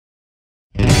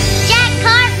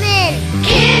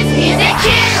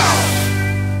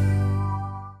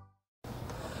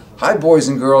Hi boys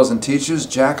and girls and teachers,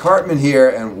 Jack Hartmann here,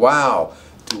 and wow,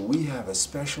 do we have a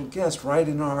special guest right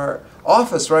in our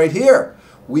office right here.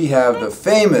 We have the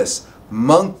famous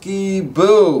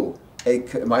Monkeyboo.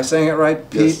 Am I saying it right,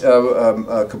 Pete?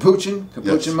 Yes. Capuchin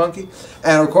yes. Monkey.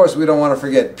 And of course we don't want to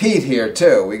forget Pete here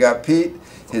too. We got Pete,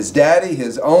 his daddy,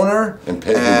 his owner, and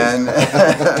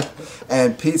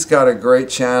Pete's got a great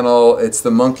channel. It's the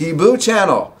Monkeyboo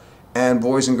channel. And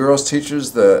boys and girls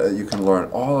teachers, you can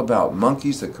learn all about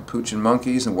monkeys, the capuchin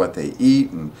monkeys, and what they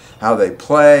eat and how they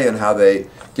play and how they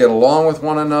get along with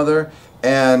one another.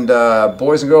 And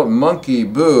boys and girls,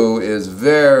 Monkeyboo is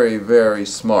very, very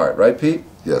smart, right, Pete?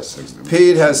 Yes.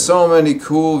 Pete has so many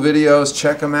cool videos.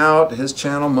 Check him out. His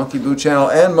channel, Monkeyboo channel,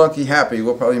 and Monkey Happy.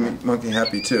 We'll probably meet Monkey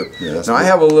Happy too. Yeah, now I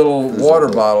have a little water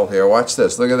bottle here. Watch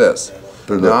this. Look at this.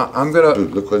 Boo, now I'm gonna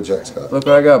look what Jack's got. Look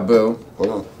what I got, Boo. Hold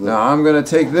on. Look. Now I'm gonna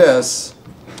take this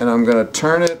and I'm gonna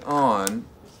turn it on,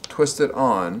 twist it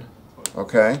on.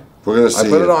 Okay. We're gonna see. I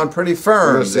put it on pretty firm.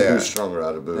 We're gonna see there. who's stronger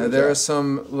out of Boo. Now there are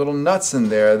some little nuts in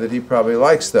there that he probably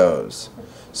likes those.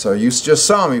 So you just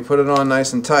saw me put it on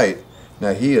nice and tight.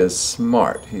 Now he is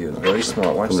smart. He is very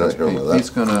smart. Watch this, Pete. He's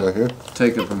gonna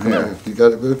take it from here. You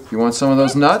got it, Boo? You want some of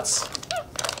those nuts?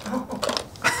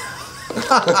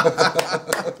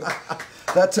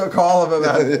 That took all of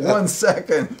about 1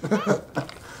 second.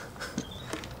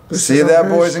 See that,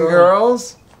 boys and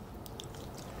girls?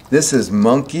 This is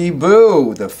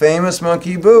Monkeyboo, the famous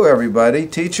Monkeyboo, everybody.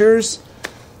 Teachers?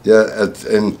 Yeah,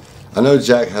 and I know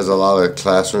Jack has a lot of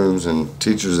classrooms and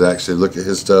teachers that actually look at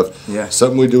his stuff. Yeah.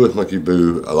 Something we do with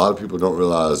Monkeyboo, a lot of people don't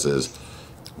realize is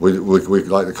we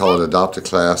like to call it adopt a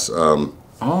class. Oh,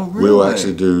 really? We'll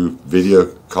actually do video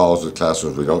calls with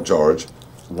classrooms. We don't charge.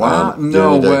 Wow,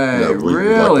 no way. No,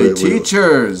 really?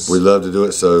 Teachers? We love to do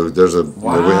it. So there's a, we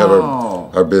have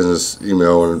our business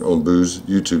email on Boo's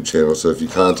YouTube channel. So if you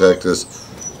contact us,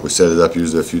 we set it up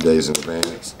usually a few days in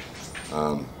advance.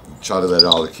 Try to let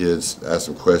all the kids ask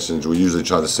some questions. We usually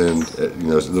try to send a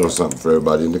little something for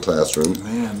everybody in the classroom.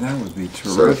 Man, that would be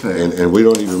terrific. So, and we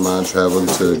don't even mind traveling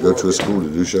to go to a school to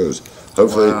do shows.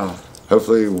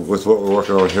 Hopefully with what we're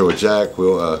working on here with Jack,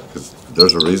 we'll, cause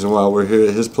there's a reason why we're here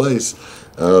at his place.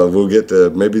 We'll get to,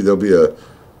 maybe there'll be a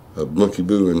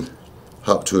Monkeyboo and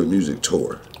Hop to It music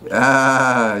tour.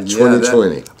 Ah, yeah.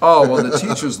 2020. Oh, well, the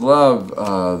teachers love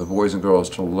the boys and girls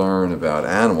to learn about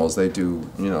animals. They do,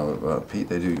 Pete,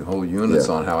 they do whole units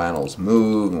on how animals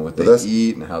move and what they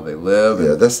eat and how they live.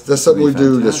 Yeah, that's something we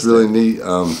do that's really neat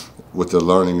with the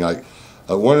learning. Like,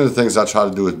 one of the things I try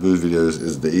to do with Boo's videos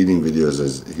is the eating videos.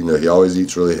 Is he always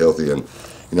eats really healthy, and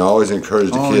I always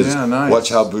encourage the kids watch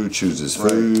how Boo chooses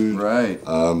food. Right.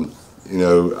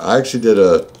 I actually did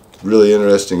a really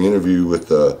interesting interview with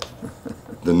the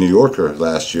New Yorker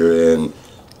last year, and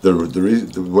the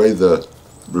way the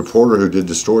reporter who did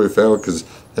the story found, because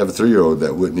they have a 3-year-old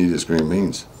that wouldn't eat his green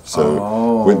beans,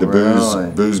 so went to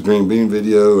Boo's green bean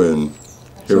video, and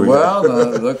here we go.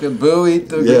 Look at Boo eat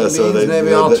the green beans.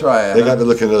 Maybe I'll try it. They got to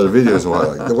look at other videos and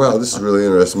we're like, wow, this is really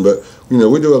interesting. But we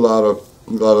do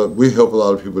we help a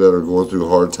lot of people that are going through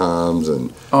hard times,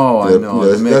 and I know.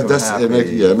 It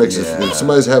makes us. If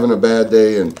somebody's having a bad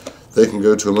day and they can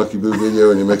go to a Monkeyboo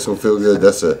video and it makes them feel good,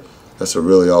 that's a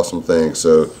really awesome thing.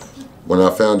 So when I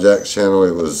found Jack's channel,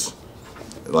 it was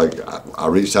like I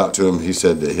reached out to him. He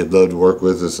said that he'd love to work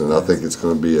with us, and I think it's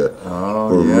going to be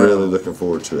we're really looking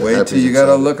forward to it. Wait till you got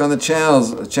to look on the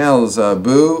channels,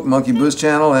 Monkeyboo's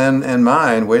channel and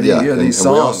mine. Wait till you hear these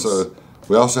songs.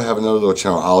 We also have another little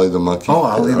channel, Ollie the Monkey. Oh,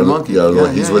 Ollie the Monkey.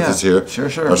 He's with us here.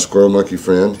 Sure. Our squirrel monkey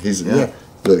friend.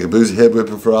 Look, Boo's head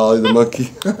whipping for Ollie the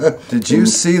Monkey. Did you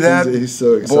see that, he's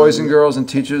so excited. Boys and girls and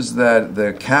teachers, that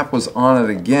the cap was on it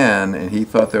again, and he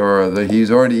thought he's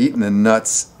already eaten the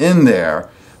nuts in there,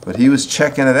 but he was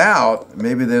checking it out.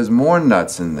 Maybe there's more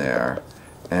nuts in there,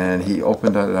 and he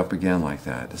opened it up again like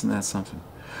that. Isn't that something?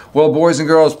 Well, boys and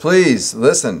girls, please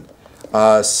listen.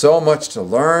 So much to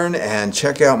learn, and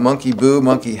check out Monkeyboo,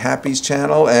 Monkey Happy's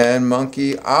channel, and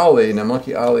Monkey Ollie. Now,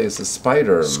 Monkey Ollie is a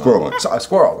spider. Squirrel.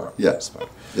 Squirrel. Yeah.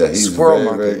 Yeah, he's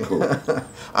squirrel very, monkey. very cool.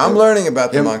 I'm learning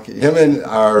about the monkey. Him and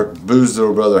our Boo's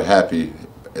little brother Happy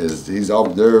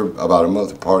they're about a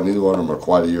month apart. Neither one of them are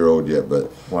quite a year old yet,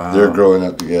 but they're growing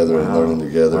up together and learning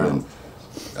together. And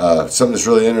something that's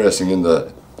really interesting in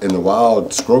the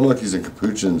wild, squirrel monkeys and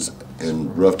capuchins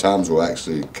in rough times will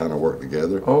actually kind of work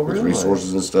together with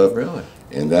resources and stuff. Really?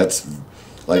 And that's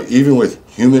like, even with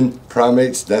human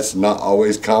primates, that's not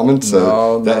always common.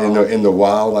 So in the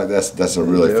wild, like that's a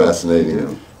really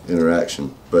fascinating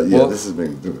interaction. But yeah, this has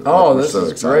been. This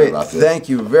is great. Thank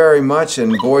you very much,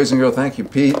 and boys and girls, thank you,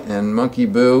 Pete and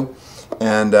Monkeyboo.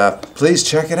 And please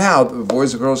check it out. The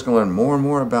boys and girls can learn more and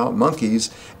more about monkeys.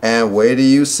 And wait till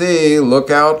you see, look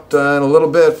out in a little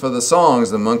bit for the songs,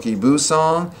 the Monkeyboo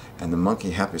song and the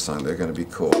Monkey Happy song. They're going to be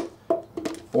cool.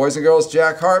 Boys and girls,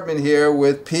 Jack Hartmann here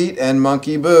with Pete and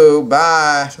Monkeyboo.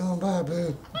 Bye. Tell them bye,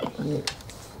 Boo. You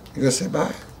gonna say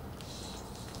bye?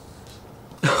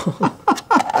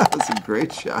 That was a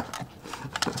great shot.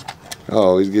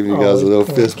 Oh, he's giving you guys a little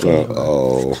fist bump.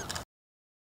 Oh.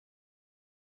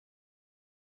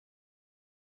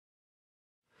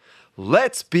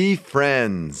 Let's be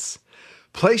friends.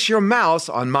 Place your mouse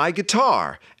on my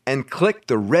guitar and click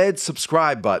the red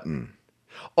subscribe button.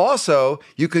 Also,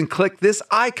 you can click this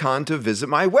icon to visit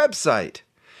my website.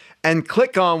 And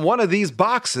click on one of these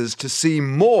boxes to see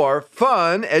more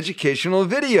fun educational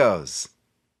videos.